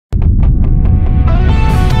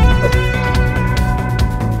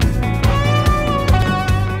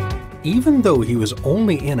Even though he was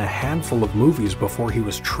only in a handful of movies before he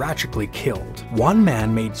was tragically killed, one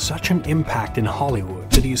man made such an impact in Hollywood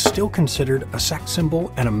that he is still considered a sex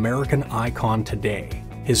symbol and American icon today.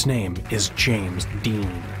 His name is James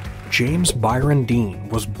Dean. James Byron Dean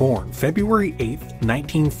was born February 8,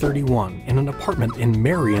 1931 in an apartment in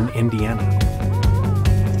Marion, Indiana.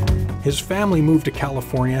 His family moved to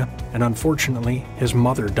California, and unfortunately, his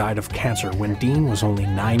mother died of cancer when Dean was only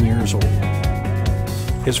 9 years old.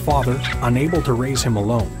 His father, unable to raise him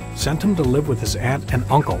alone, sent him to live with his aunt and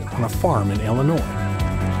uncle on a farm in Illinois.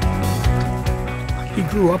 He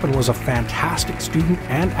grew up and was a fantastic student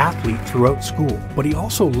and athlete throughout school, but he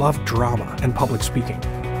also loved drama and public speaking.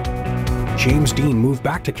 James Dean moved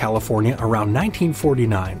back to California around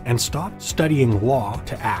 1949 and stopped studying law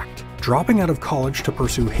to act, dropping out of college to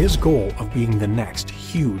pursue his goal of being the next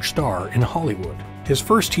huge star in Hollywood. His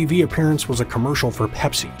first TV appearance was a commercial for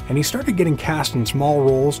Pepsi, and he started getting cast in small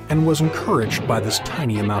roles and was encouraged by this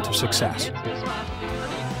tiny amount of success.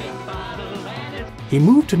 He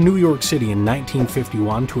moved to New York City in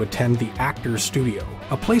 1951 to attend the Actors Studio,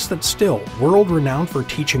 a place that's still world-renowned for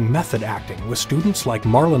teaching method acting with students like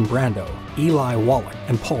Marlon Brando, Eli Wallach,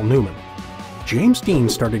 and Paul Newman. James Dean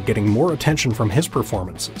started getting more attention from his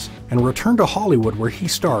performances and returned to Hollywood, where he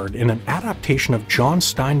starred in an adaptation of John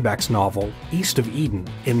Steinbeck's novel East of Eden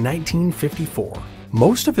in 1954.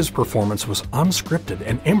 Most of his performance was unscripted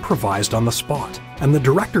and improvised on the spot, and the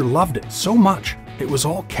director loved it so much it was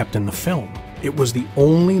all kept in the film. It was the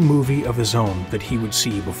only movie of his own that he would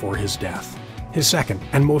see before his death. His second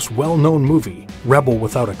and most well-known movie, Rebel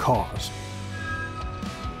Without a Cause,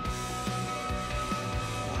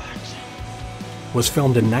 was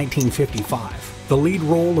filmed in 1955. The lead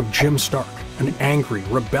role of Jim Stark, an angry,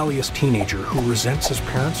 rebellious teenager who resents his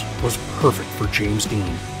parents, was perfect for James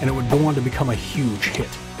Dean, and it would go on to become a huge hit,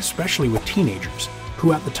 especially with teenagers,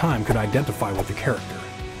 who at the time could identify with the character.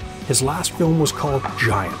 His last film was called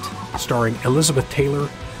Giant, starring Elizabeth Taylor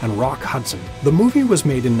and Rock Hudson. The movie was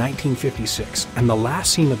made in 1956, and the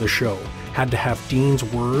last scene of the show had to have Dean's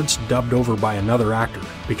words dubbed over by another actor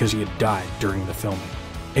because he had died during the filming.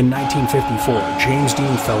 In 1954, James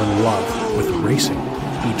Dean fell in love with racing.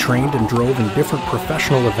 He trained and drove in different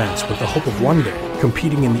professional events with the hope of one day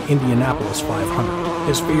competing in the Indianapolis 500.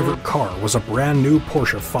 His favorite car was a brand new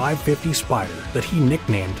Porsche 550 Spider that he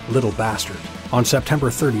nicknamed Little Bastard. On September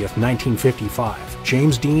 30th, 1955,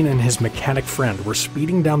 James Dean and his mechanic friend were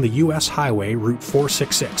speeding down the U.S. Highway Route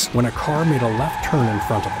 466 when a car made a left turn in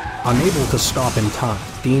front of them. Unable to stop in time,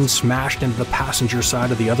 Dean smashed into the passenger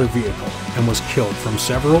side of the other vehicle and was killed from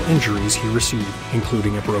several injuries he received,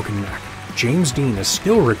 including a broken neck. James Dean is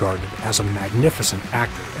still regarded as a magnificent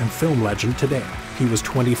actor and film legend today. He was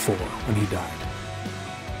 24 when he died.